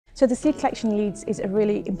So the Seed Collection Leads is a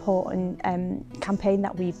really important campaign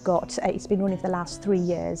that we've got. It's been running for the last 3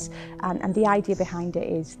 years, and the idea behind it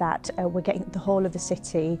is that we're getting the whole of the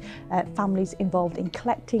city, families involved in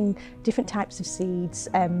collecting different types of seeds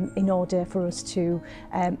in order for us to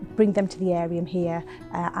bring them to the Arium here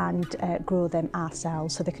and grow them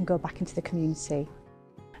ourselves so they can go back into the community.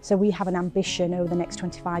 So we have an ambition over the next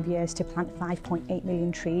 25 years to plant 5.8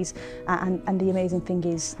 million trees, and the amazing thing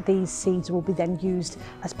is these seeds will be then used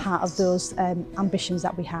as part of those ambitions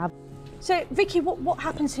that we have. So Vicki, what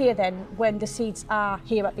happens here then when the seeds are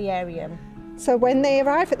here at the Arium? So when they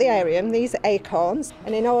arrive at the Arium, these are acorns,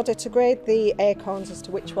 and in order to grade the acorns as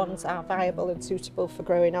to which ones are viable and suitable for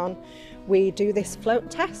growing on, we do this float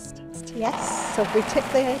test. Yes. So we tip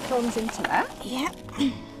the acorns into there. Yep.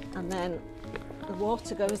 And then the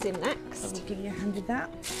water goes in next. I'll give you a hand with that.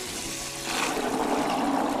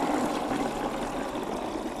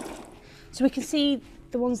 So we can see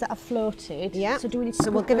the ones that are floated. Yeah. So do we need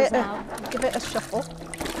to we'll give it a shuffle.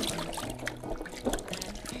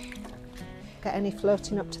 Get any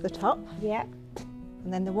floating up to the top. Yeah.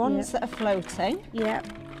 And then the ones that are floating. Yeah.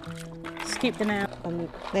 Scoop them out. And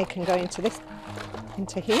they can go into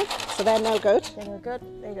here. So they're no good. They're no good.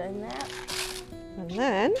 They go in there. And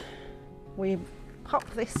then we pop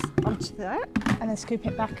this onto there. And then scoop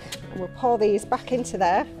it back. And we'll pour these back into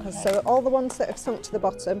there. So all the ones that have sunk to the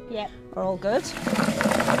bottom are all good.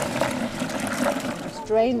 Just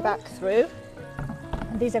drain back through.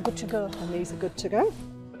 And these are good to go. And these are good to go.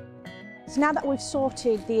 So now that we've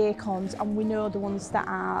sorted the acorns and we know the ones that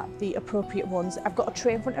are the appropriate ones, I've got a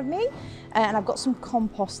tray in front of me and I've got some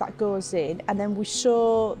compost that goes in, and then we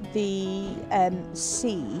sow the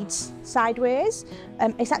seeds sideways.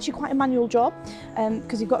 It's actually quite a manual job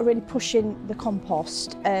because you've got to really push in the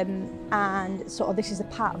compost, and sort of this is a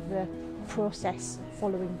part of the process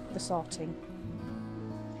following the sorting.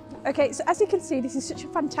 Okay, so as you can see, this is such a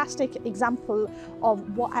fantastic example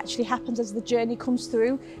of what actually happens as the journey comes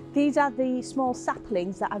through. These are the small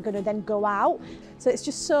saplings that are going to then go out. So it's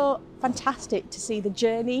just so fantastic to see the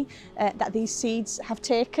journey that these seeds have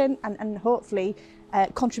taken and hopefully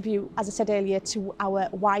contribute, as I said earlier, to our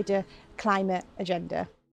wider climate agenda.